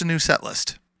 It's just a new set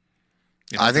list.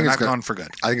 You know, I think it's gone for good.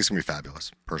 I think it's going to be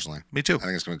fabulous, personally. Me too. I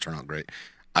think it's going to turn out great.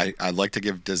 I'd like to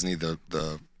give Disney the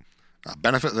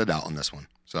benefit of the doubt on this one.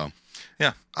 So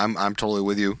yeah, I'm totally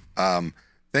with you.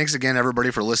 Thanks again,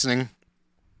 everybody, for listening.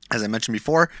 As I mentioned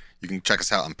before, you can check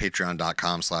us out on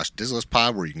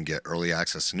patreon.com/DizListPod, where you can get early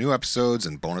access to new episodes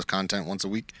and bonus content once a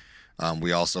week.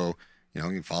 We also, you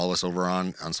can follow us over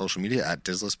on social media at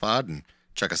DizListPod and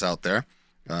check us out there.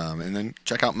 And then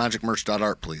check out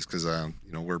magicmerch.art, please, because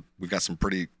we've got some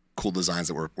pretty cool designs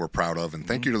that we're proud of. And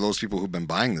thank you to those people who've been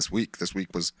buying this week. This week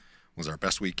was our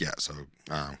best week yet. So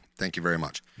thank you very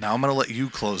much. Now I'm going to let you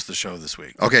close the show this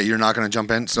week. Okay, you're not going to jump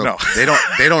in. So no. they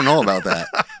don't know about that.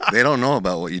 They don't know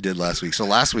about what you did last week. So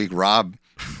last week, Rob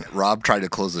tried to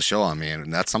close the show on me,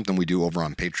 and that's something we do over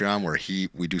on Patreon, where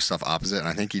we do stuff opposite. And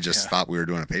I think he just thought we were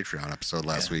doing a Patreon episode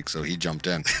last week, so he jumped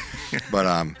in.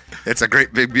 But it's a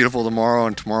great, big, beautiful tomorrow,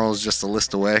 and tomorrow's just a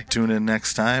list away. Tune in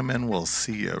next time, and we'll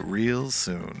see you real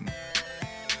soon.